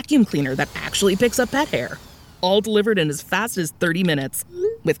a vacuum cleaner that actually picks up pet hair. All delivered in as fast as 30 minutes.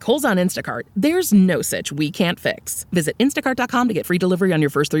 With Kohl's on Instacart, there's no such we can't fix. Visit instacart.com to get free delivery on your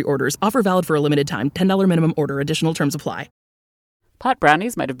first 3 orders. Offer valid for a limited time. $10 minimum order. Additional terms apply. Pot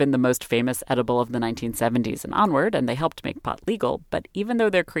brownies might have been the most famous edible of the 1970s and onward, and they helped make pot legal. But even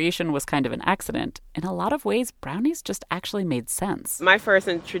though their creation was kind of an accident, in a lot of ways, brownies just actually made sense. My first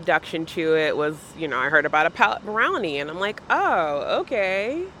introduction to it was, I heard about a pot brownie, and I'm like, oh,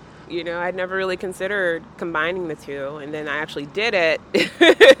 okay. I'd never really considered combining the two, and then I actually did it,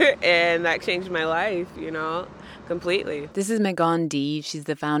 and that changed my life, completely. This is Megan D. She's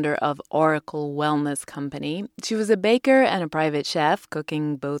the founder of Oracle Wellness Company. She was a baker and a private chef,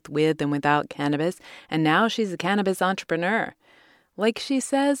 cooking both with and without cannabis, and now she's a cannabis entrepreneur. Like she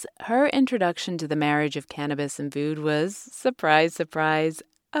says, her introduction to the marriage of cannabis and food was, surprise, surprise,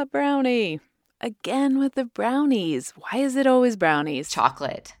 a brownie. Again with the brownies. Why is it always brownies?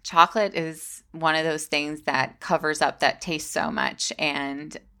 Chocolate. Chocolate is one of those things that covers up that taste so much.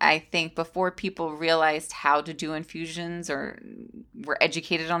 And I think before people realized how to do infusions or were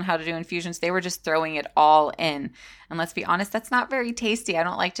educated on how to do infusions, they were just throwing it all in. And let's be honest, that's not very tasty. I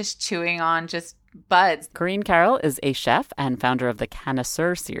don't like just chewing on just buds. Corinne Carroll is a chef and founder of the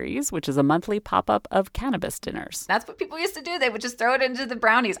Connoisseur series, which is a monthly pop-up of cannabis dinners. That's what people used to do. They would just throw it into the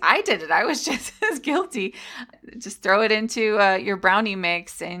brownies. I did it. I was just as guilty. Just throw it into your brownie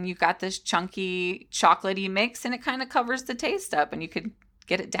mix, and you've got this chunky, chocolatey mix, and it kind of covers the taste up, and you could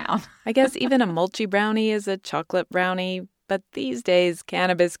get it down. I guess even a mulchi brownie is a chocolate brownie, but these days,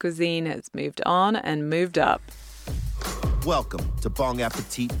 cannabis cuisine has moved on and moved up. Welcome to Bong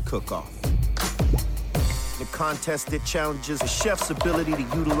Appetit Cook-Off, the contest that challenges a chef's ability to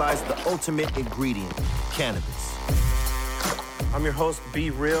utilize the ultimate ingredient, cannabis. I'm your host, Be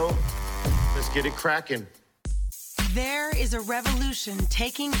Real. Let's get it cracking. There is a revolution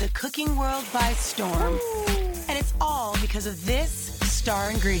taking the cooking world by storm. And it's all because of this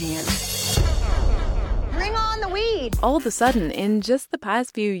star ingredient. Bring on the weed. All of a sudden, in just the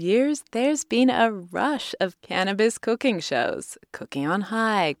past few years, there's been a rush of cannabis cooking shows. Cooking on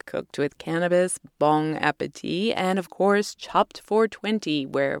High, Cooked with Cannabis, Bong Appetit, and of course, Chopped 420,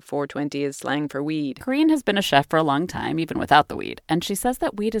 where 420 is slang for weed. Corinne has been a chef for a long time, even without the weed. And she says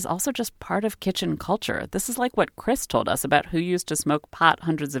that weed is also just part of kitchen culture. This is like what Chris told us about who used to smoke pot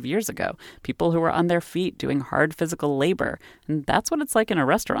hundreds of years ago. People who were on their feet doing hard physical labor. And that's what it's like in a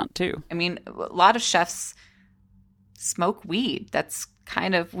restaurant, too. I mean, a lot of chefs smoke weed. That's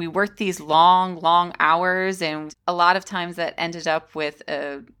kind of, we work these long hours, and a lot of times that ended up with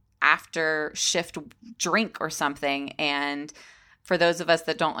a after shift drink or something. And for those of us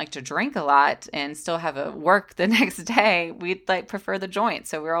that don't like to drink a lot and still have a work the next day, we'd prefer the joint.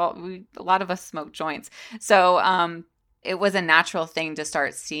 So a lot of us smoke joints. So it was a natural thing to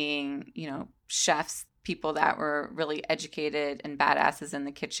start seeing, chefs, people that were really educated and badasses in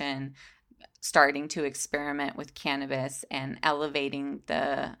the kitchen, starting to experiment with cannabis and elevating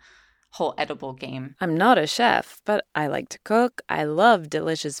the whole edible game. I'm not a chef, but I like to cook. I love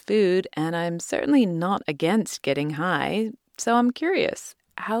delicious food, and I'm certainly not against getting high. So I'm curious,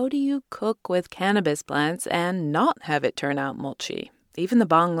 how do you cook with cannabis plants and not have it turn out mulchy? Even the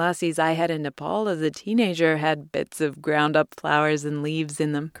bong lassies I had in Nepal as a teenager had bits of ground up flowers and leaves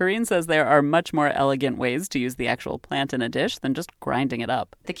in them. Corinne says there are much more elegant ways to use the actual plant in a dish than just grinding it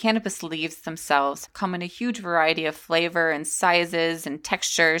up. The cannabis leaves themselves come in a huge variety of flavor and sizes and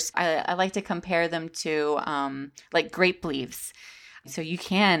textures. I like to compare them to like grape leaves. So you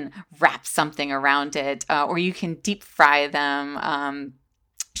can wrap something around it, or you can deep fry them,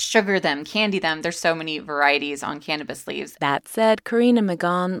 sugar them, candy them. There's so many varieties on cannabis leaves. That said, Corinne and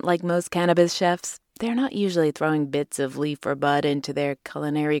Magan, like most cannabis chefs, they're not usually throwing bits of leaf or bud into their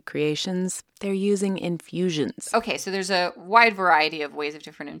culinary creations. They're using infusions. Okay, so there's a wide variety of ways of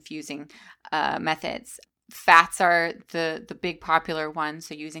different infusing methods. Fats are the big popular ones,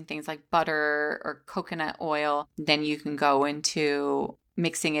 so using things like butter or coconut oil. Then you can go into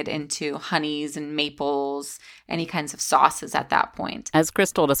mixing it into honeys and maples, any kinds of sauces at that point. As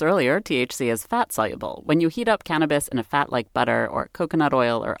Chris told us earlier, THC is fat-soluble. When you heat up cannabis in a fat like butter or coconut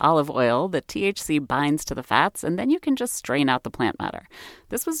oil or olive oil, the THC binds to the fats, and then you can just strain out the plant matter.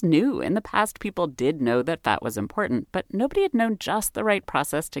 This was new. In the past, people did know that fat was important, but nobody had known just the right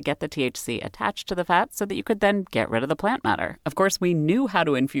process to get the THC attached to the fat so that you could then get rid of the plant matter. Of course, we knew how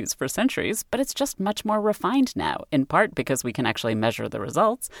to infuse for centuries, but it's just much more refined now, in part because we can actually measure the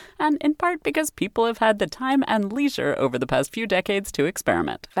results, and in part because people have had the time and leisure over the past few decades to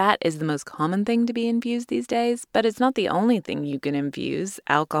experiment. Fat is the most common thing to be infused these days, but it's not the only thing you can infuse.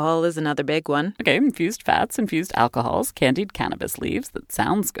 Alcohol is another big one. Okay, infused fats, infused alcohols, candied cannabis leaves. That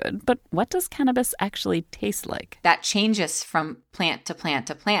sounds good, but what does cannabis actually taste like? That changes from plant to plant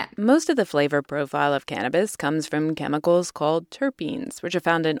to plant. Most of the flavor profile of cannabis comes from chemicals called terpenes, which are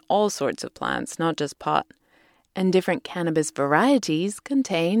found in all sorts of plants, not just pot. And different cannabis varieties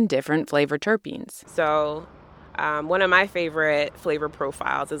contain different flavor terpenes. So one of my favorite flavor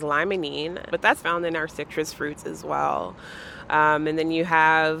profiles is limonene, but that's found in our citrus fruits as well. And then you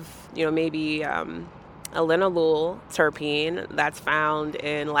have, maybe a linalool terpene that's found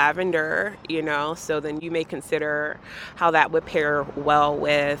in lavender, so then you may consider how that would pair well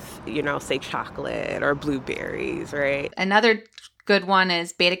with, say chocolate or blueberries, right? Another good one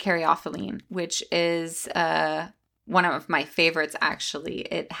is beta-caryophyllene, which is one of my favorites, actually.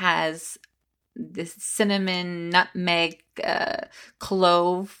 It has this cinnamon, nutmeg,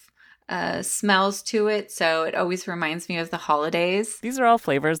 clove smells to it, so it always reminds me of the holidays. These are all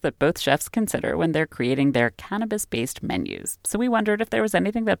flavors that both chefs consider when they're creating their cannabis-based menus. So we wondered if there was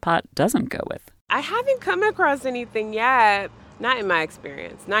anything that pot doesn't go with. I haven't come across anything yet. Not in my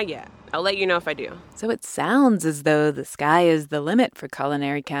experience. Not yet. I'll let you know if I do. So it sounds as though the sky is the limit for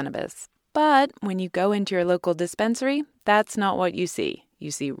culinary cannabis. But when you go into your local dispensary, that's not what you see.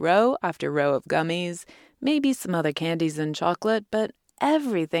 You see row after row of gummies, maybe some other candies and chocolate, but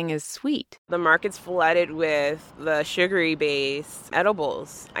everything is sweet. The market's flooded with the sugary-based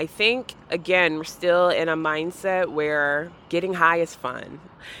edibles. I think, again, we're still in a mindset where getting high is fun,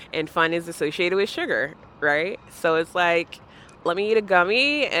 and fun is associated with sugar, right? So it's like, let me eat a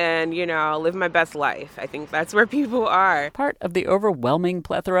gummy and, live my best life. I think that's where people are. Part of the overwhelming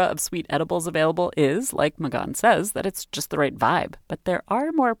plethora of sweet edibles available is, like Magan says, that it's just the right vibe. But there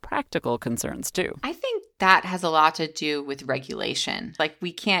are more practical concerns, too. I think that has a lot to do with regulation. Like,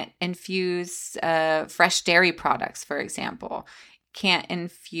 we can't infuse fresh dairy products, for example. Can't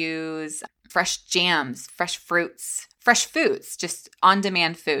infuse fresh jams, fresh fruits. Fresh foods, just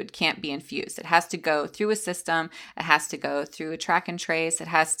on-demand food, can't be infused. It has to go through a system. It has to go through a track and trace. It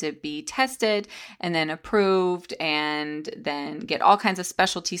has to be tested and then approved and then get all kinds of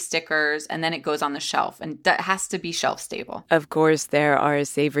specialty stickers, and then it goes on the shelf. And that has to be shelf-stable. Of course, there are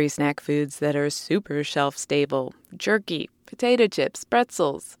savory snack foods that are super shelf-stable. Jerky, potato chips,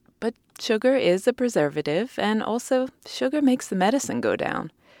 pretzels. But sugar is a preservative, and also sugar makes the medicine go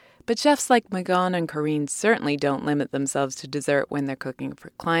down. But chefs like Magan and Corinne certainly don't limit themselves to dessert when they're cooking for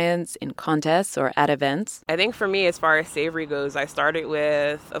clients, in contests, or at events. I think for me, as far as savory goes, I started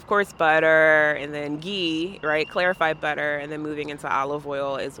with, of course, butter and then ghee, right? Clarified butter, and then moving into olive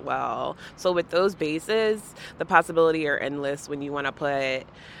oil as well. So with those bases, the possibilities are endless when you want to put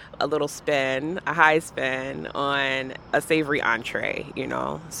a little spin, a high spin on a savory entree,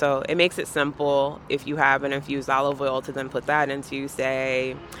 So it makes it simple if you have an infused olive oil to then put that into,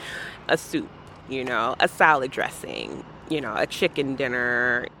 say, a soup, a salad dressing, a chicken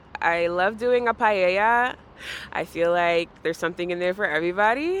dinner. I love doing a paella. I feel like there's something in there for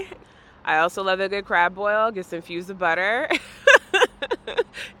everybody. I also love a good crab boil, just infuse the butter.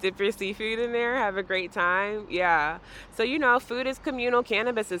 Dip your seafood in there, have a great time. Yeah. So, food is communal,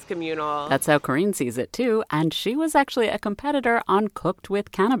 cannabis is communal. That's how Corinne sees it, too. And she was actually a competitor on Cooked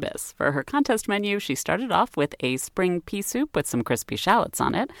with Cannabis. For her contest menu, she started off with a spring pea soup with some crispy shallots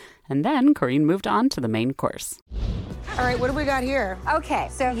on it. And then Corinne moved on to the main course. All right, what do we got here? Okay,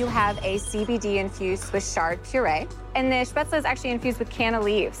 so you have a CBD-infused Swiss chard puree. And the spätzle is actually infused with canna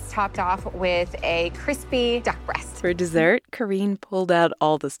leaves, topped off with a crispy duck breast. For dessert, Corinne pulled out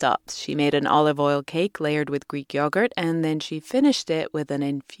all the stops. She made an olive oil cake layered with Greek yogurt, and then she finished it with an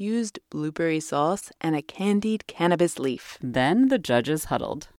infused blueberry sauce and a candied cannabis leaf. Then the judges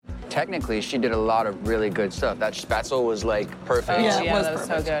huddled. Technically, she did a lot of really good stuff. That spätzle was perfect. Yeah, that was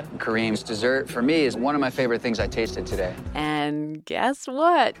so good. Kareem's dessert, for me, is one of my favorite things I tasted today. And guess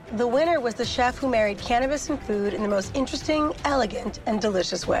what? The winner was the chef who married cannabis and food in the most interesting, elegant, and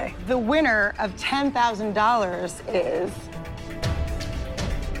delicious way. The winner of $10,000 is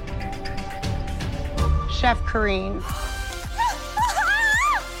Chef Kareem.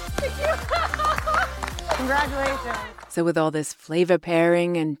 Congratulations. So with all this flavor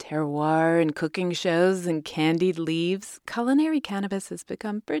pairing and terroir and cooking shows and candied leaves, culinary cannabis has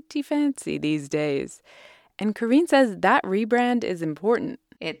become pretty fancy these days. And Corinne says that rebrand is important.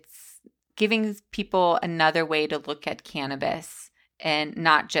 It's giving people another way to look at cannabis and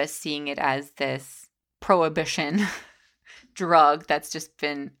not just seeing it as this prohibition drug that's just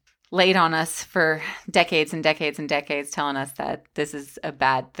been laid on us for decades and decades and decades, telling us that this is a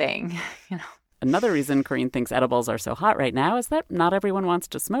bad thing, Another reason Corinne thinks edibles are so hot right now is that not everyone wants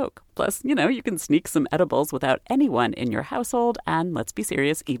to smoke. Plus, you can sneak some edibles without anyone in your household and, let's be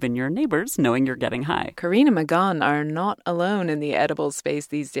serious, even your neighbors knowing you're getting high. Corinne and Magan are not alone in the edible space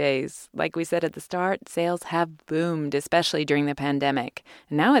these days. Like we said at the start, sales have boomed, especially during the pandemic.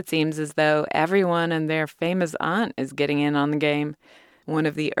 And now it seems as though everyone and their famous aunt is getting in on the game. One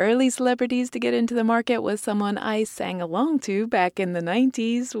of the early celebrities to get into the market was someone I sang along to back in the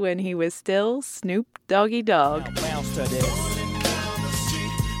 90s when he was still Snoop Doggy Dogg.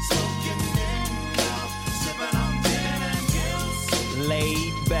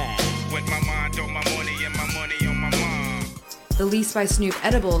 Laid back. With my mind on my money and my money on my mom. The Lease by Snoop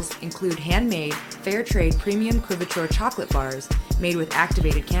edibles include handmade, fair trade premium Couverture chocolate bars made with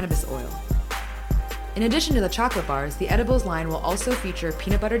activated cannabis oil. In addition to the chocolate bars, the edibles line will also feature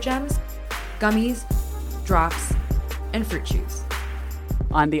peanut butter gems, gummies, drops, and fruit chews.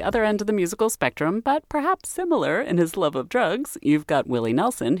 On the other end of the musical spectrum, but perhaps similar in his love of drugs, you've got Willie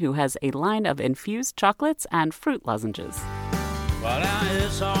Nelson, who has a line of infused chocolates and fruit lozenges. Well, now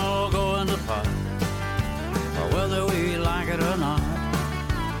it's all going to pot, whether we like it or not.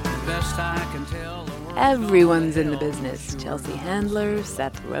 Best I can tell. Everyone's in the business. Chelsea Handler,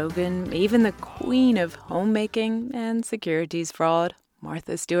 Seth Rogen, even the queen of homemaking and securities fraud,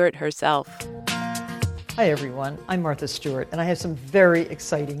 Martha Stewart herself. Hi everyone, I'm Martha Stewart, and I have some very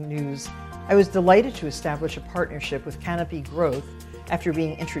exciting news. I was delighted to establish a partnership with Canopy Growth after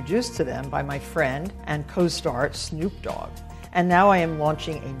being introduced to them by my friend and co-star Snoop Dogg. And now I am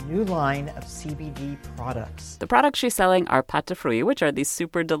launching a new line of CBD products. The products she's selling are pâte de fruits, which are these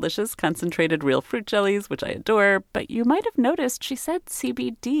super delicious concentrated real fruit jellies, which I adore. But you might have noticed she said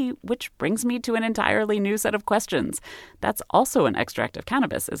CBD, which brings me to an entirely new set of questions. That's also an extract of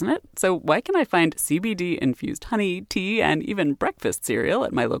cannabis, isn't it? So why can I find CBD-infused honey, tea, and even breakfast cereal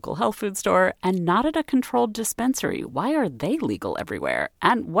at my local health food store and not at a controlled dispensary? Why are they legal everywhere?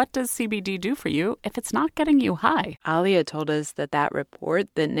 And what does CBD do for you if it's not getting you high? Alia told us that report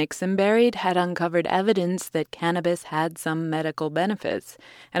that Nixon buried had uncovered evidence that cannabis had some medical benefits.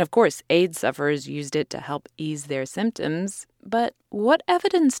 And of course, AIDS sufferers used it to help ease their symptoms. But what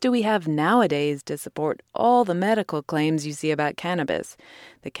evidence do we have nowadays to support all the medical claims you see about cannabis?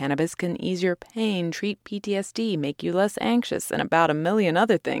 That cannabis can ease your pain, treat PTSD, make you less anxious, and about a million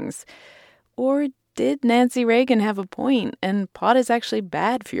other things. Or did Nancy Reagan have a point, and pot is actually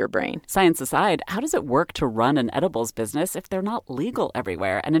bad for your brain? Science aside, how does it work to run an edibles business if they're not legal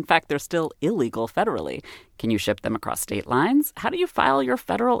everywhere? And in fact, they're still illegal federally. Can you ship them across state lines? How do you file your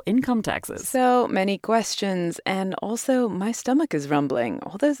federal income taxes? So many questions. And also, my stomach is rumbling.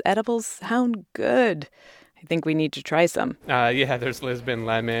 All those edibles sound good. I think we need to try some. There's Lisbon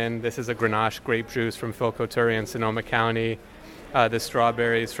lemon. This is a Grenache grape juice from Phil Couturier in Sonoma County. The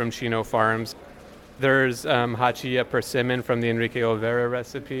strawberries from Chino Farms. There's Hachilla persimmon from the Enrique Olvera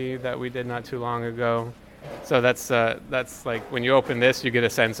recipe that we did not too long ago. So that's like when you open this, you get a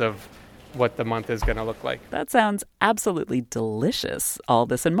sense of what the month is going to look like. That sounds absolutely delicious. All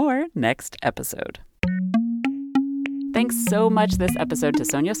this and more next episode. Thanks so much this episode to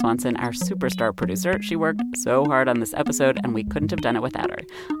Sonia Swanson, our superstar producer. She worked so hard on this episode, and we couldn't have done it without her.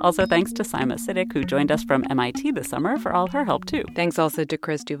 Also, thanks to Saima Siddiq, who joined us from MIT this summer, for all her help, too. Thanks also to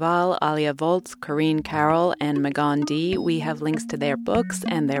Chris Duval, Alia Volz, Corrine Carroll, and Magan D. We have links to their books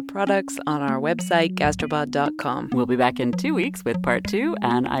and their products on our website, gastrobot.com. We'll be back in 2 weeks with part 2,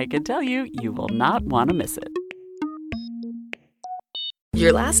 and I can tell you, you will not want to miss it.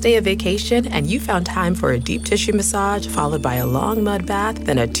 Your last day of vacation and you found time for a deep tissue massage followed by a long mud bath,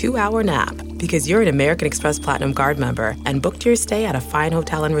 then a 2-hour nap. Because you're an American Express Platinum Card member and booked your stay at a fine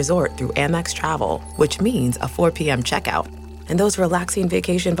hotel and resort through Amex Travel, which means a 4 p.m. checkout. And those relaxing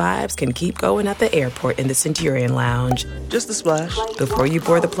vacation vibes can keep going at the airport in the Centurion Lounge. Just a splash. Before you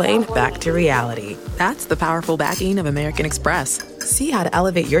board the plane, back to reality. That's the powerful backing of American Express. See how to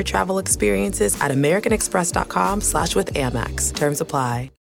elevate your travel experiences at americanexpress.com/withAmex. Terms apply.